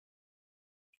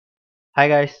Hi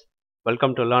guys,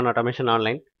 welcome to Learn Automation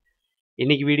Online.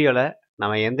 இன்னைக்கு வீடியோவில்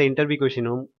நம்ம எந்த இன்டர்வியூ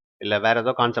கொஷினும் இல்லை வேற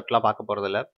ஏதோ கான்செப்ட்லாம் பார்க்க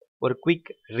போகிறதில்ல. ஒரு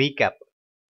குவிக் ரீகேப்.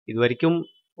 இது வரைக்கும்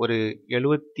ஒரு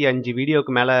 75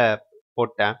 வீடியோக்கு மேலே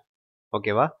போட்டேன்.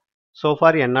 ஓகேவா?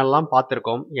 சோஃபார் என்னெல்லாம்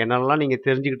பார்த்துருக்கோம், என்னெல்லாம் நீங்கள்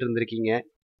தெரிஞ்சுக்கிட்டு இருந்திருக்கீங்க,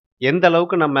 எந்த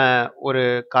அளவுக்கு நம்ம ஒரு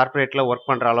கார்ப்பரேட்டில் ஒர்க்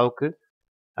பண்ணுற அளவுக்கு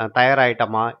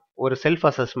தயாராகிட்டோமா, ஒரு செல்ஃப்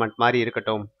அசஸ்மெண்ட் மாதிரி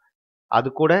இருக்கட்டும், அது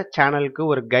கூட சேனலுக்கு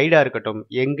ஒரு கைடாக இருக்கட்டும்,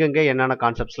 எங்கெங்கே என்னென்ன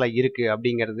கான்செப்ட்ஸ்லாம் இருக்குது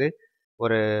அப்படிங்கிறது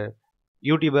ஒரு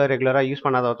யூடியூபை ரெகுலராக யூஸ்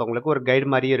பண்ணாத ஒருத்தவங்களுக்கு ஒரு கைடு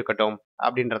மாதிரியே இருக்கட்டும்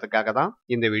அப்படின்றதுக்காக தான்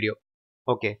இந்த வீடியோ.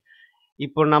 ஓகே,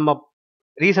 இப்போ நம்ம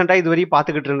ரீசெண்டாக இதுவரையும்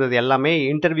பார்த்துக்கிட்டு இருந்தது எல்லாமே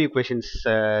இன்டர்வியூ கொஷின்ஸ்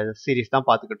சீரீஸ் தான்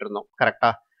பார்த்துக்கிட்டு இருந்தோம்.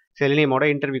 கரெக்டாக செலினியமோட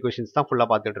இன்டர்வியூ கொஷின்ஸ் தான் ஃபுல்லாக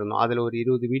பார்த்துட்டு இருந்தோம். அதில் ஒரு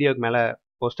 20 வீடியோக்கு மேலே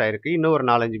போஸ்ட் ஆகிருக்கு, இன்னும் ஒரு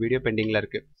 4-5 வீடியோ பெண்டிங்கில்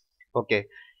இருக்குது. ஓகே,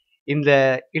 இந்த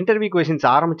இன்டர்வியூ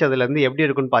கொஷின்ஸ் ஆரம்பித்ததுலேருந்து எப்படி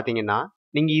இருக்குன்னு பார்த்தீங்கன்னா,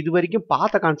 நீங்கள் இது வரைக்கும்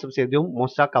பார்த்த கான்செப்ட்ஸ் எதுவும்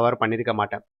மோஸ்ட்டாக கவர் பண்ணியிருக்க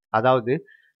மாட்டேன். அதாவது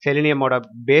செலினியமோட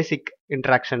பேசிக்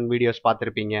இன்ட்ராக்ஷன் வீடியோஸ்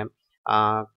பார்த்துருப்பீங்க,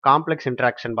 காம்ப்ளெக்ஸ்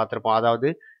இன்ட்ராக்ஷன் பார்த்துருப்போம். அதாவது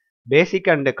பேசிக்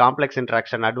and complex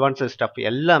interaction, advanced stuff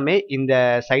எல்லாமே இந்த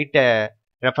சைட்டை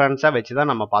ரெஃபரன்ஸாக வச்சு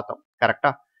தான் நம்ம பார்த்தோம்.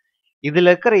 கரெக்டாக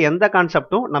இதில் இருக்கிற எந்த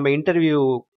கான்செப்டும் நம்ம இன்டர்வியூ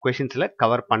கொஷின்ஸில்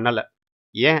கவர் பண்ணலை.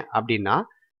 ஏன் அப்படின்னா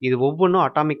இது ஒவ்வொன்றும்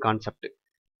அட்டாமிக் கான்செப்ட்.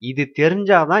 இது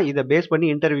தெரிஞ்சாதான் இதை பேஸ் பண்ணி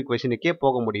இன்டர்வியூ கொஷினுக்கே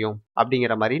போக முடியும்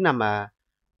அப்படிங்கிற மாதிரி நம்ம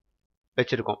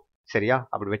வச்சுருக்கோம். சரியா?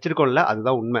 அப்படி வச்சுருக்கோம்ல,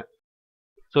 அதுதான் உண்மை.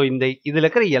 ஸோ இதில்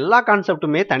இருக்கிற எல்லா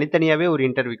கான்செப்ட்டுமே தனித்தனியாகவே ஒரு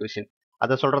இன்டர்வியூ கொஷின்.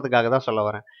 அதை சொல்கிறதுக்காக தான் சொல்ல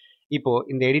வரேன். இப்போது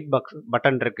இந்த எடிட் பாக்ஸ்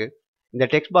பட்டன் இருக்குது, இந்த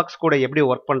டெக்ஸ்ட் பாக்ஸ் கூட எப்படி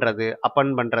ஒர்க் பண்ணுறது,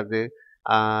 அப்பன் பண்ணுறது,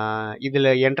 இதில்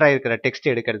என்ட்ரு இருக்கிற டெக்ஸ்ட்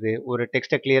எடுக்கிறது, ஒரு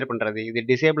டெக்ஸ்ட்டை கிளியர் பண்ணுறது, இது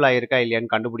டிசேபிள் ஆகிருக்கா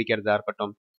இல்லையான்னு கண்டுபிடிக்கிறதா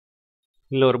இருக்கட்டும்,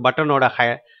 இல்லை ஒரு பட்டனோட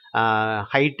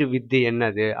ஹைட்டு வித்து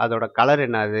என்னது, அதோட கலர்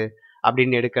என்னது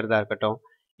அப்படின்னு எடுக்கிறதா இருக்கட்டும்,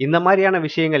 இந்த மாதிரியான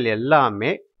விஷயங்கள்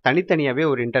எல்லாமே தனித்தனியாகவே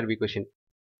ஒரு இன்டர்வியூ கொஷின்.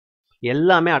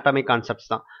 எல்லாமே அட்டாமிக் கான்செப்ட்ஸ்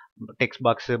தான். Text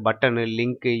box, button,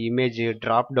 link, image,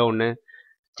 drop town,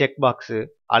 check box,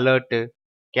 alert,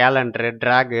 calendar,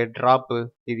 drag, drop,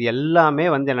 இது எல்லாமே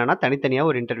வந்து என்னென்னா தனித்தனியாக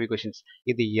ஒரு இன்டர்வியூ கொஷின்ஸ்.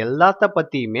 இது எல்லாத்த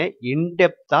பற்றியுமே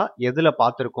இன்டெப்த்தாக எதில்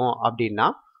பார்த்துருக்கோம் அப்படின்னா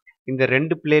இந்த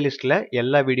 2 பிளேலிஸ்ட்டில்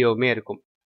எல்லா வீடியோவுமே இருக்கும்.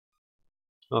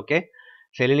 Okay,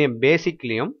 selenium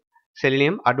பேசிக்லேயும்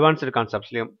selenium advanced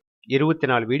கான்செப்ட்ஸ்லேயும்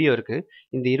 24 video இருக்குது.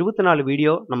 இந்த 24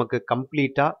 வீடியோ நமக்கு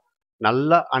கம்ப்ளீட்டாக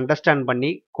நல்லா அண்டர்ஸ்டாண்ட்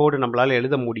பண்ணி கோடு நம்மளால்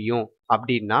எழுத முடியும்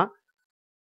அப்படின்னா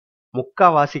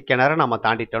முக்காவாசி கிணற நம்ம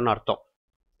தாண்டிட்டோம்னு அர்த்தம்.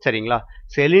 சரிங்களா?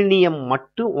 செலினியம்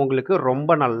மட்டும் உங்களுக்கு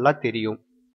ரொம்ப நல்லா தெரியும்.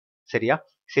 சரியா?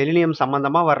 செலினியம்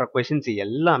சம்மந்தமாக வர்ற கொஷின்ஸ்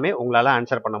எல்லாமே உங்களால்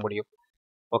ஆன்சர் பண்ண முடியும்.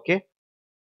 ஓகே,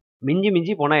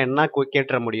 மிஞ்சி போனால் என்ன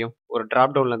கேட்டுற முடியும்? ஒரு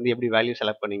ட்ராப் டவுன்லேருந்து எப்படி வேல்யூ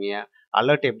செலக்ட் பண்ணுவீங்க,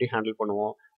 அலர்ட் எப்படி ஹேண்டில்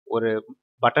பண்ணுவோம், ஒரு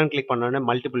பட்டன் கிளிக் பண்ணோன்னே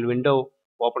மல்டிபிள் விண்டோ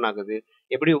ஓப்பன் ஆகுது,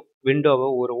 எப்படி விண்டோவை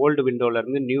ஒரு ஓல்டு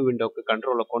விண்டோவிலேருந்து நியூ விண்டோவுக்கு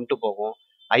கண்ட்ரோலில் கொண்டு போகும்,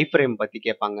 ஐ ஃப்ரேம் பற்றி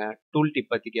கேட்பாங்க, டூல் டிப்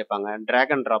பற்றி கேட்பாங்க,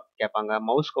 ட்ராக் அண்ட் ட்ராப் கேட்பாங்க,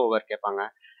 மவுஸ் ஓவர் கேட்பாங்க,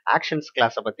 ஆக்ஷன்ஸ்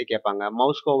கிளாஸை பற்றி கேட்பாங்க.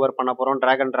 மவுஸ் ஓவர் பண்ண போகிறோம்,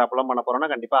 ட்ராக் அண்ட் ட்ராப்லாம் பண்ண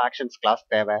போகிறோம்னா கண்டிப்பாக ஆக்ஷன்ஸ் கிளாஸ்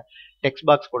தேவை. டெக்ஸ்ட்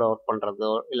பாக்ஸ் கூட ஒர்க்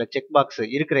பண்ணுறதோ இல்லை செக் பாக்ஸ்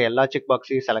இருக்கிற எல்லா செக்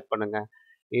பாக்ஸையும் செலக்ட் பண்ணுங்கள்,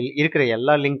 இருக்கிற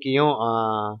எல்லா லிங்க்கையும்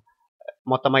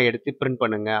மொத்தமாக எடுத்து பிரிண்ட்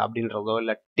பண்ணுங்க அப்படின்றதோ,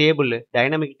 இல்லை டேபிள்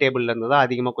டைனமிக் டேபிள்லேருந்து தான்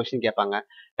அதிகமாக கொஸ்டின் கேட்பாங்க.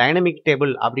 டைனமிக்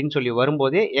டேபிள் அப்படின்னு சொல்லி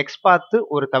வரும்போதே எக்ஸ்பாத்து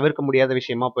ஒரு தவிர்க்க முடியாத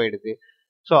விஷயமா போயிடுது.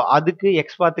 ஸோ அதுக்கு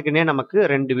எக்ஸ்பாத்துக்குன்னே நமக்கு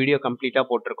 2 வீடியோ கம்ப்ளீட்டாக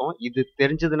போட்டிருக்கோம். இது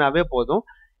தெரிஞ்சதுனாவே போதும்,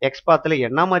 எக்ஸ்பாத்தில்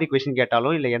என்ன மாதிரி கொஸ்டின்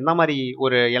கேட்டாலும் இல்லை என்ன மாதிரி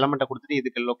ஒரு எலமெண்ட்டை கொடுத்துட்டு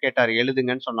இதுக்கு லொக்கேட்டார்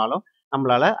எழுதுங்கன்னு சொன்னாலும்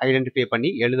நம்மளால் ஐடென்டிஃபை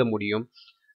பண்ணி எழுத முடியும்.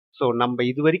 ஸோ நம்ம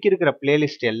இது வரைக்கும் இருக்கிற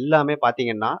பிளேலிஸ்ட் எல்லாமே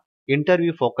பார்த்தீங்கன்னா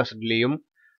interview ஃபோக்கஸ்ட்லேயும்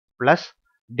plus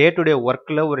day to day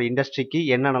ஒர்க்கில் ஒரு இண்டஸ்ட்ரிக்கு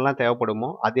என்னென்னலாம் தேவைப்படுமோ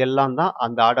அது எல்லாம் தான்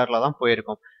அந்த ஆர்டரில் தான்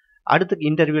போயிருக்கும். அடுத்து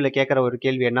இன்டர்வியூவில் கேட்குற ஒரு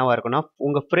கேள்வி என்னவா இருக்குன்னா,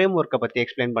 உங்கள் ஃப்ரேம் ஒர்க்கை பற்றி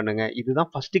எக்ஸ்பிளைன் பண்ணுங்கள். இதுதான்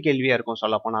ஃபஸ்ட்டு கேள்வியாக இருக்கும்.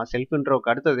 சொல்லப்போனால் செல்ஃப்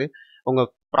இன்ட்ரோவுக்கு அடுத்தது உங்கள்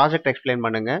ப்ராஜெக்ட் எக்ஸ்பிளைன்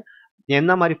பண்ணுங்கள்,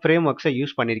 என்ன மாதிரி ஃப்ரேம் ஒர்க்ஸை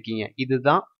யூஸ் பண்ணியிருக்கீங்க.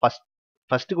 இதுதான்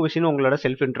ஃபஸ்ட்டு கொஷின் உங்களோட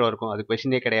செல்ஃப் இன்ட்ரோ இருக்கும். அது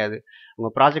கொஷினே கிடையாது.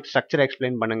 உங்கள் ப்ராஜெக்ட் ஸ்ட்ரக்சர்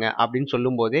எக்ஸ்பிளைன் பண்ணுங்கள் அப்படின்னு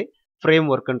சொல்லும்போதே ஃப்ரேம்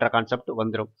ஒர்க்குன்ற கான்செப்ட்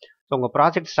வந்துடும். ஸோ உங்கள்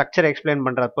ப்ராஜெக்ட் ஸ்ட்ரக்சர் எக்ஸ்பிளைன்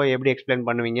பண்ணுறப்போ எப்படி எக்ஸ்பிளைன்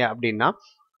பண்ணுவீங்க அப்படின்னா,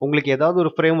 உங்களுக்கு ஏதாவது ஒரு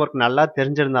ஃப்ரேம் ஒர்க் நல்லா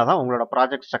தெரிஞ்சிருந்தா தான் உங்களோட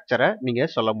ப்ராஜெக்ட் ஸ்ட்ரக்சரை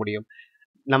நீங்கள் சொல்ல முடியும்.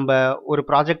 நம்ம ஒரு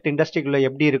ப்ராஜெக்ட் இண்டஸ்ட்ரிக்குள்ளே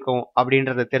எப்படி இருக்கும்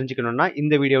அப்படின்றத தெரிஞ்சுக்கணுன்னா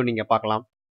இந்த வீடியோ நீங்கள் பார்க்கலாம்.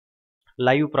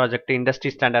 லைவ் ப்ராஜெக்ட்,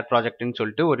 இண்டஸ்ட்ரி ஸ்டாண்டர்ட் ப்ராஜெக்ட்னு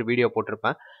சொல்லிட்டு ஒரு வீடியோ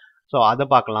போட்டிருப்பேன். ஸோ அதை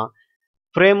பார்க்கலாம்.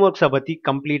 ஃப்ரேம் ஒர்க்ஸை பற்றி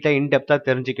கம்ப்ளீட்டாக இன்டெப்த்தாக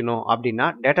தெரிஞ்சுக்கணும் அப்படின்னா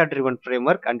data driven frame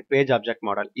work and page object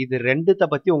model, இது ரெண்டுத்தை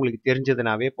பற்றி உங்களுக்கு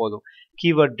தெரிஞ்சதுனாவே போதும்.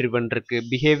 கீவேர்ட் ட்ரிவன் இருக்குது,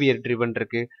 பிஹேவியர் ட்ரிவன்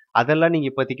இருக்குது, அதெல்லாம்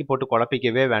நீங்கள் இப்போதைக்கு போட்டு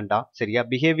குழப்பிக்கவே வேண்டாம். சரியா?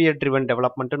 பிஹேவியர் ட்ரிவன்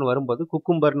டெவலப்மெண்ட்னு வரும்போது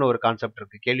குக்கும்பர்னு ஒரு கான்செப்ட்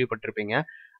இருக்குது, கேள்விப்பட்டிருப்பீங்க.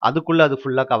 அதுக்குள்ளே அது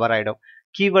ஃபுல்லாக கவர் ஆகிடும்.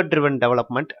 கீவேர்ட் ட்ரிவன்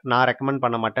டெவலப்மெண்ட் நான் ரெக்கமெண்ட்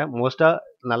பண்ண மாட்டேன். மோஸ்ட்டாக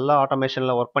நல்லா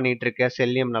ஆட்டோமேஷனில் ஒர்க் பண்ணிகிட்டு இருக்க,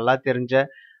 செல்லியம் நல்லா தெரிஞ்ச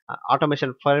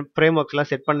ஆட்டோமேஷன் ஃப்ரேம் ஒர்க்ஸ்லாம்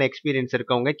செட் பண்ண எக்ஸ்பீரியன்ஸ்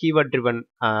இருக்கவங்க கீவேர்ட் ட்ரிவன்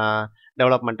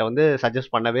டெவலப்மெண்ட்டை வந்து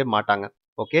சஜஸ்ட் பண்ணவே மாட்டாங்க.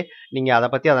 ஓகே, நீங்கள் அதை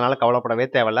பற்றி அதனால் கவலைப்படவே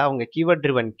தேவையில்ல. அவங்க கீவேர்ட்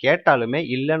ட்ரிவன் கேட்டாலுமே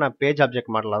இல்லை நான் பேஜ்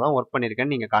ஆப்ஜெக்ட் மாடலில் தான் ஒர்க்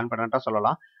பண்ணியிருக்கேன்னு நீங்கள் கான்ஃபிடண்ட்டாக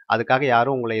சொல்லலாம். அதுக்காக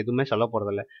யாரும் உங்களை எதுவுமே சொல்ல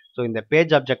போகிறதில்ல. ஸோ இந்த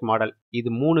பேஜ் ஆப்ஜெக்ட் மாடல்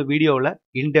இது 3 வீடியோவில்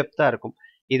இன்டெப்த்தாக இருக்கும்.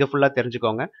 இதை ஃபுல்லாக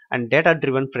தெரிஞ்சுக்கோங்க. And data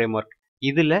driven frame work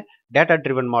இதில் டேட்டா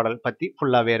ட்ரிவன் மாடல் பற்றி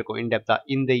ஃபுல்லாகவே இருக்கும் இன்டெப்த்தாக.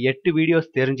 இந்த 8 வீடியோஸ்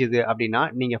தெரிஞ்சுது அப்படின்னா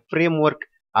நீங்கள் ஃப்ரேம் ஒர்க்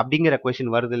அப்படிங்கிற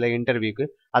கொஸ்டின் வருது இல்லை இன்டர்வியூக்கு,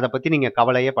 அதை பற்றி நீங்கள்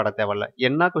கவலையே பட தேவையில்ல.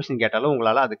 என்ன கொஸ்டின் கேட்டாலும்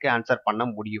உங்களால் அதுக்கு ஆன்சர் பண்ண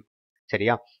முடியும்.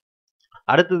 சரியா?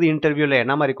 அடுத்தது இன்டர்வியூவில்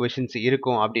என்ன மாதிரி கொஸ்டின்ஸ்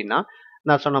இருக்கும் அப்படின்னா,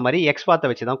 நான் சொன்ன மாதிரி எக்ஸ்பாத்தை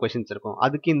வச்சு தான் கொஸ்டின்ஸ் இருக்கும்.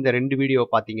 அதுக்கு இந்த 2 வீடியோ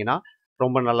பார்த்தீங்கன்னா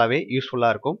ரொம்ப நல்லாவே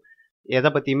யூஸ்ஃபுல்லாக இருக்கும்.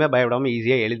 எதை பற்றியுமே பயப்படாமல்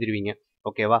ஈஸியாக எழுதிடுவீங்க.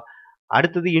 ஓகேவா?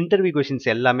 அடுத்தது இன்டர்வியூ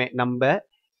கொஸ்டின்ஸ் எல்லாமே நம்ம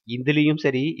இதுலேயும்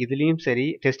சரி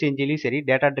டெஸ்ட் இன்ஜின்லையும் சரி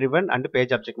data driven and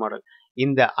page object model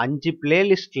இந்த 5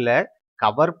 பிளேலிஸ்ட்டில்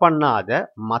கவர் பண்ணாத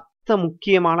மற்ற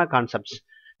முக்கியமான கான்செப்ட்ஸ்,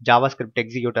 ஜாவாஸ்கிரிப்ட்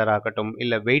எக்ஸிக்யூட்டர் ஆகட்டும்,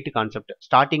 இல்லை வெயிட் கான்செப்ட்,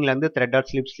 ஸ்டார்டிங்லேருந்து த்ரெட் டாட்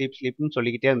ஸ்லீப்னு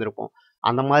சொல்லிக்கிட்டே இருந்திருப்போம்.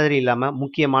 அந்த மாதிரி இல்லாமல்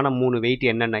முக்கியமான 3 வெயிட்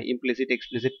என்னென்ன, இம்ப்ளிசிட்,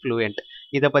 எக்ஸ்பிளிசிட், ஃப்ளூயண்ட்,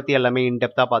 இதை பற்றி எல்லாமே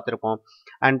இன்டெப்த்தாக பார்த்துருப்போம்.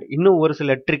 அண்ட் இன்னும் ஒரு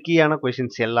சில ட்ரிக்கியான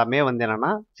கொஷின்ஸ் எல்லாமே வந்து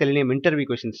என்னென்னா செலினியம் இன்டர்வியூ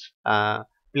கொஷின்ஸ்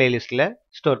பிளேலிஸ்ட்டில்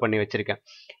ஸ்டோர் பண்ணி வச்சுருக்கேன்.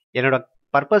 என்னோட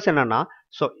பர்பஸ் என்னென்னா,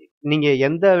 ஸோ நீங்கள்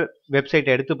எந்த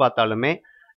வெப்சைட்டை எடுத்து பார்த்தாலுமே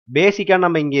பேசிக்காக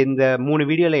நம்ம இங்கே இந்த 3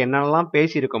 வீடியோவில் என்னென்னலாம்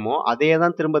பேசியிருக்கோமோ அதே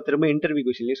தான் திரும்ப திரும்ப இன்டர்வியூ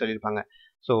கொஷின்லேயும் சொல்லியிருப்பாங்க.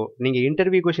 ஸோ நீங்கள்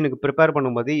இன்டர்வியூ கொஷினுக்கு ப்ரிப்பேர்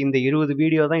பண்ணும்போது இந்த 20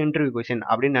 வீடியோ தான் இன்டர்வியூ கொஷின்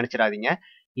அப்படின்னு நினச்சிடாதீங்க.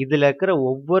 இதில் இருக்கிற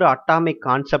ஒவ்வொரு அட்டாமிக்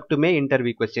கான்செப்ட்டுமே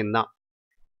இன்டர்வியூ கொஸ்டின் தான்.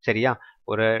 சரியா?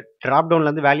 ஒரு ட்ராப்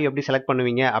டவுன்லேருந்து வேல்யூ எப்படி செலக்ட்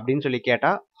பண்ணுவீங்க அப்படின்னு சொல்லி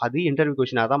கேட்டால் அது இன்டர்வியூ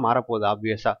கொஷினாக தான் மாறப்போகுது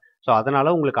ஆப்வியஸாக. ஸோ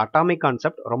அதனால் உங்களுக்கு அட்டாமிக்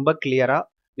கான்செப்ட் ரொம்ப கிளியராக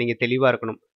நீங்கள் தெளிவாக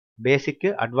இருக்கணும். பேசிக்கு,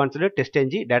 advanced, test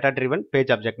NG, data driven,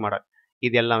 page object model,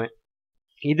 இது எல்லாமே.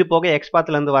 இது போக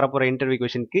எக்ஸ்பாத்லேருந்து வரப்போகிற இன்டர்வியூ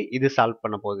கொஷினுக்கு இது சால்வ்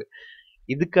பண்ண போகுது.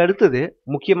 இதுக்கு அடுத்தது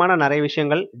முக்கியமான நிறைய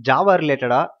விஷயங்கள் ஜாவா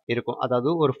ரிலேட்டடாக இருக்கும். அதாவது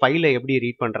ஒரு ஃபைலை எப்படி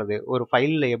ரீட் பண்ணுறது, ஒரு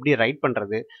ஃபைலில் எப்படி ரைட்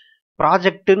பண்ணுறது,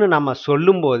 ப்ராஜெக்ட்னு நம்ம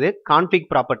சொல்லும்போது கான்ஃபிக்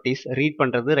ப்ராப்பர்ட்டிஸ் ரீட்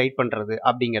பண்ணுறது, ரைட் பண்ணுறது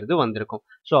அப்படிங்கிறது வந்திருக்கும்.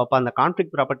 ஸோ அப்போ அந்த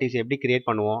கான்ஃபிக் ப்ராப்பர்ட்டிஸ் எப்படி கிரியேட்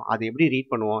பண்ணுவோம், அது எப்படி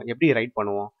ரீட் பண்ணுவோம், எப்படி ரைட்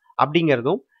பண்ணுவோம்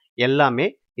அப்படிங்கிறதும் எல்லாமே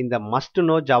இந்த must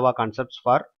know Java concepts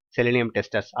for selenium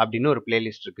testers அப்படின்னு ஒரு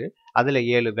பிளேலிஸ்ட் இருக்குது. அதில்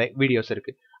 7 வீடியோஸ்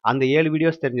இருக்குது. அந்த 7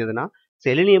 வீடியோஸ் தெரிஞ்சதுன்னா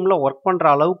செலினியமில் ஒர்க் பண்ணுற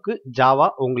அளவுக்கு ஜாவா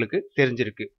உங்களுக்கு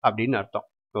தெரிஞ்சிருக்கு அப்படின்னு அர்த்தம்.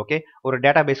 ஓகே, ஒரு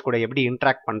டேட்டா பேஸ் கூட எப்படி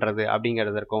இன்ட்ராக்ட் பண்ணுறது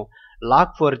அப்படிங்கிறது இருக்கும்.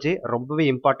 log4j ரொம்பவே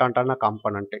இம்பார்ட்டண்ட்டான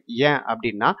காம்பனண்ட். ஏன்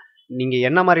அப்படின்னா நீங்கள்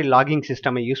என்ன மாதிரி லாகிங்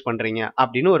சிஸ்டமை யூஸ் பண்ணுறீங்க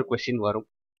அப்படின்னு ஒரு கொஸ்டின் வரும்.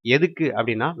 எதுக்கு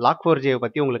அப்படின்னா log4j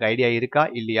பற்றி உங்களுக்கு ஐடியா இருக்கா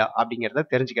இல்லையா அப்படிங்கிறத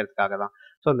தெரிஞ்சுக்கிறதுக்காக தான்.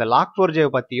 ஸோ இந்த log4j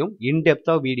பற்றியும்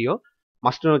இன்டெப்த்தாக video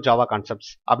must know Java concepts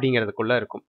அப்படிங்கிறதுக்குள்ளே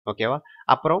இருக்கும். ஓகேவா?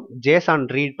 அப்புறம் ஜேசான்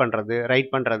ரீட் பண்ணுறது, ரைட்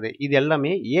பண்ணுறது, இது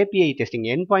எல்லாமே ஏபிஐ டெஸ்டிங்,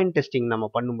 என் பாயிண்ட் டெஸ்டிங் நம்ம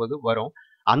பண்ணும்போது வரும்.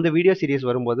 அந்த வீடியோ சீரிஸ்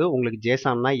வரும்போது உங்களுக்கு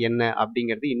ஜேசான்னா என்ன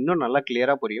அப்படிங்கிறது இன்னும் நல்லா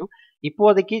கிளியராக புரியும்.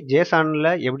 இப்போதைக்கு ஜேசானில்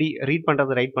எப்படி ரீட்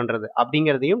பண்ணுறது, ரைட் பண்ணுறது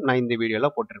அப்படிங்கிறதையும் நான் இந்த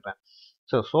வீடியோவில் போட்டிருப்பேன்.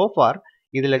 ஸோ ஃபார்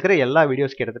இதில் இருக்கிற எல்லா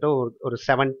வீடியோஸ் கிட்டத்தட்ட ஒரு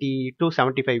 70 to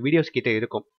 75 வீடியோஸ் கிட்ட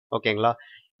இருக்கும். ஓகேங்களா?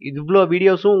 இவ்வளோ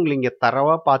வீடியோஸும் உங்களுக்கு இங்கே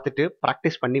தரவாக பார்த்துட்டு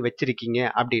ப்ராக்டிஸ் பண்ணி வச்சுருக்கீங்க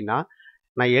அப்படின்னா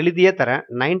நான் எழுதியே தரேன்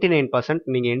 99%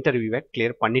 நீங்கள் இன்டர்வியூவை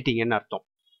கிளியர் பண்ணிட்டீங்கன்னு அர்த்தம்.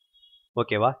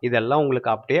 ஓகேவா? இதெல்லாம் உங்களுக்கு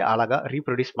அப்படியே அழகாக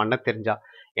ரீப்ரொடியூஸ் பண்ண தெரிஞ்சா,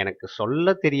 எனக்கு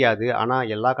சொல்ல தெரியாது ஆனால்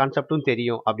எல்லா கான்செப்டும்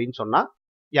தெரியும் அப்படின்னு சொன்னால்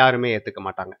யாருமே ஏற்றுக்க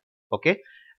மாட்டாங்க. ஓகே,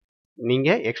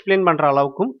 நீங்கள் எக்ஸ்பிளைன் பண்ணுற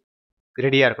அளவுக்கும்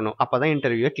ரெடியாக இருக்கணும். அப்போ தான்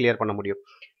இன்டர்வியூவை கிளியர் பண்ண முடியும்.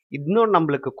 இன்னும்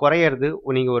நம்மளுக்கு குறையிறது,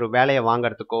 நீங்கள் ஒரு வேலையை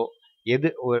வாங்கிறதுக்கோ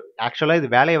ஆக்சுவலாக இது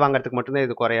வேலையை வாங்குறதுக்கு மட்டும்தான்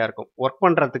இது குறையா இருக்கும். ஒர்க்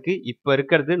பண்ணுறதுக்கு இப்போ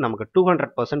இருக்கிறது நமக்கு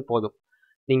 200% போதும்.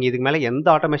 நீங்கள் இதுக்கு மேலே எந்த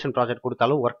ஆட்டோமேஷன் ப்ராஜெக்ட்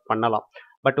கொடுத்தாலும் ஒர்க் பண்ணலாம்.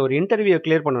 பட் ஒரு இன்டர்வியூ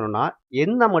கிளியர் பண்ணணும்னா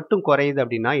என்ன மட்டும் குறையுது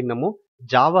அப்படின்னா இன்னமும்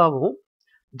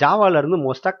ஜாவாலேருந்து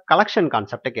மோஸ்ட்டாக கலெக்ஷன்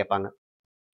கான்செப்டை கேட்பாங்க.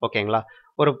 ஓகேங்களா?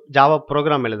 ஒரு ஜாவா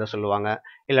ப்ரோக்ராம் எழுத சொல்லுவாங்க,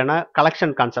 இல்லைனா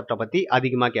கலெக்ஷன் கான்செப்டை பற்றி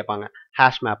அதிகமாக கேட்பாங்க.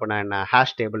 ஹேஷ் மேப்னா என்ன,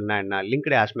 ஹேஷ் டேபிள்னா என்ன,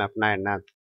 லிங்க்டு ஹேஷ் மேப்னா என்ன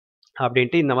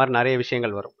அப்படின்ட்டு இந்த மாதிரி நிறைய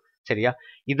விஷயங்கள் வரும். சரியா?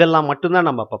 இதெல்லாம் மட்டும்தான்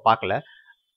நம்ம இப்போ பார்க்கல.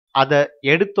 அதை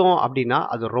எடுத்தோம் அப்படின்னா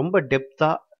அது ரொம்ப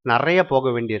டெப்த்தாக நிறைய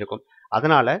போக வேண்டி இருக்கும்.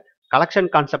 அதனால கலெக்ஷன்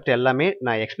கான்செப்ட் எல்லாமே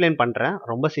நான் எக்ஸ்பிளைன் பண்ணுறேன்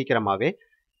ரொம்ப சீக்கிரமாகவே.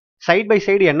 சைட் பை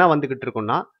சைடு என்ன வந்துக்கிட்டு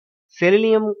இருக்குன்னா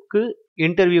செலினியம்க்கு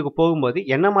இன்டர்வியூக்கு போகும்போது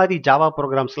என்ன மாதிரி ஜாவா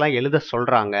ப்ரோக்ராம்ஸ்லாம் எழுத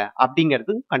சொல்கிறாங்க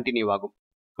அப்படிங்கிறது கண்டினியூ ஆகும்.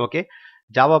 Okay,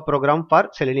 Java program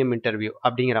for selenium interview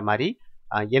அப்படிங்கிற மாதிரி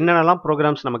என்னென்னலாம்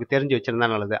ப்ரோக்ராம்ஸ் நமக்கு தெரிஞ்சு வச்சுருந்தா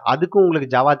நல்லது. அதுக்கும்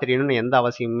உங்களுக்கு ஜாவா தெரியணும்னு எந்த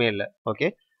அவசியமுமே இல்லை. ஓகே,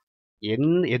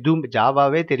 எதுவும்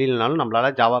ஜாவாவே தெரியலனாலும்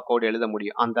நம்மளால் ஜாவா கோடு எழுத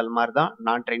முடியும். அந்த மாதிரி தான்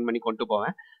நான் ட்ரெயின் பண்ணி கொண்டு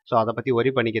போவேன். ஸோ அதை பற்றி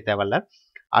ஒரி பண்ணிக்க தேவையில்ல.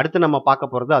 அடுத்து நம்ம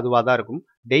பார்க்க போகிறது அதுவாக தான் இருக்கும்.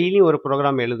 டெய்லியும் ஒரு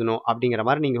ப்ரோக்ராம் எழுதணும் அப்படிங்கிற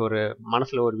மாதிரி நீங்கள் ஒரு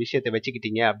மனசில் ஒரு விஷயத்தை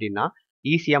வச்சுக்கிட்டீங்க அப்படின்னா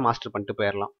ஈஸியாக மாஸ்டர் பண்ணிட்டு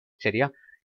போயிடலாம். சரியா?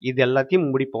 இது எல்லாத்தையும்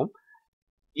முடிப்போம்.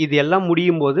 இது எல்லாம்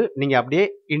முடியும் போது நீங்கள் அப்படியே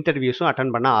இன்டர்வியூஸும்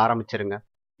அட்டன் பண்ண ஆரம்பிச்சிருங்க.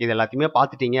 இது எல்லாத்தையுமே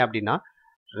பார்த்துட்டீங்க அப்படின்னா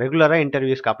ரெகுலராக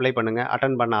இன்டர்வியூஸ்க்கு அப்ளை பண்ணுங்கள்,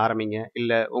 அட்டன் பண்ண ஆரம்பிங்க.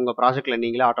 இல்லை உங்கள் ப்ராஜெக்டில்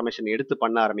நீங்களே ஆட்டோமேஷன் எடுத்து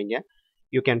பண்ண ஆரம்பிங்க.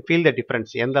 You can feel the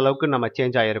difference, எந்த அளவுக்கு நம்ம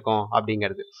சேஞ்ச் ஆகிருக்கோம்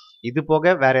அப்படிங்கிறது. இது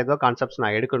போக வேறு ஏதோ கான்செப்ட்ஸ்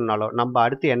நான் எடுக்கணும்னாலோ நம்ம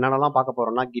அடுத்து என்னென்னலாம் பார்க்க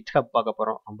போகிறோம்னா GitHub பார்க்க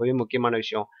போகிறோம், ரொம்பவே முக்கியமான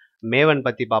விஷயம். மேவன்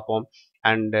பற்றி பார்ப்போம்.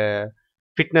 அண்டு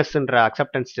ஃபிட்னஸ்ன்ற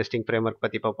அக்செப்டன்ஸ் டெஸ்டிங் ஃப்ரேம்வொர்க்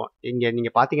பற்றி பார்ப்போம். இங்கே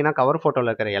நீங்கள் பார்த்தீங்கன்னா கவர்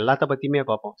ஃபோட்டோவில் இருக்கிற எல்லாத்த பற்றியுமே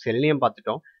பார்ப்போம். செலினியம்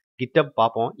பார்த்துட்டோம், GitHub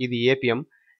பார்ப்போம், இது ஏபிஎம்.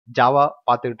 ஜாவா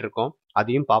பார்த்துக்கிட்டு இருக்கோம்,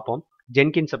 அதையும் பார்ப்போம்.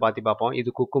 ஜென்கின்ஸை பற்றி பார்ப்போம், இது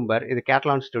குக்கும்பர். இது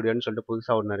கேட்லான் ஸ்டுடியோன்னு சொல்லிட்டு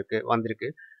புதுசாக ஒன்று வந்திருக்கு.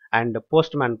 அண்ட்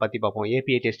போஸ்ட்மேன் பற்றி பார்ப்போம்,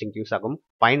 ஏபிஐ டெஸ்டிங் யூஸ் ஆகும்.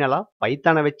 ஃபைனலாக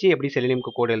பைத்தானை வச்சு எப்படி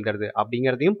செலினியம்க்கு கோடு எழுதுறது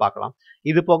அப்படிங்கிறதையும் பார்க்கலாம்.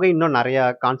 இது போக இன்னும் நிறைய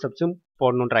கான்செப்ட்ஸும்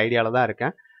போடணுன்ற ஐடியாவில் தான்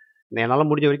இருக்கேன். என்னால்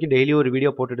முடிஞ்ச வரைக்கும் டெய்லி ஒரு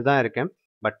வீடியோ போட்டுட்டு தான் இருக்கேன்.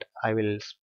 பட் ஐ வில்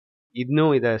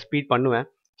இன்னும் இதை ஸ்பீட் பண்ணுவேன்.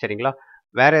 சரிங்களா?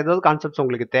 வேறு ஏதாவது கான்செப்ட்ஸ்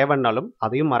உங்களுக்கு தேவைன்னாலும்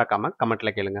அதையும் மறக்காமல்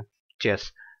கமெண்ட்டில் கேளுங்க. Cheers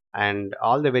and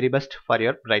all the very best for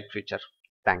your bright future.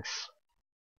 Thanks.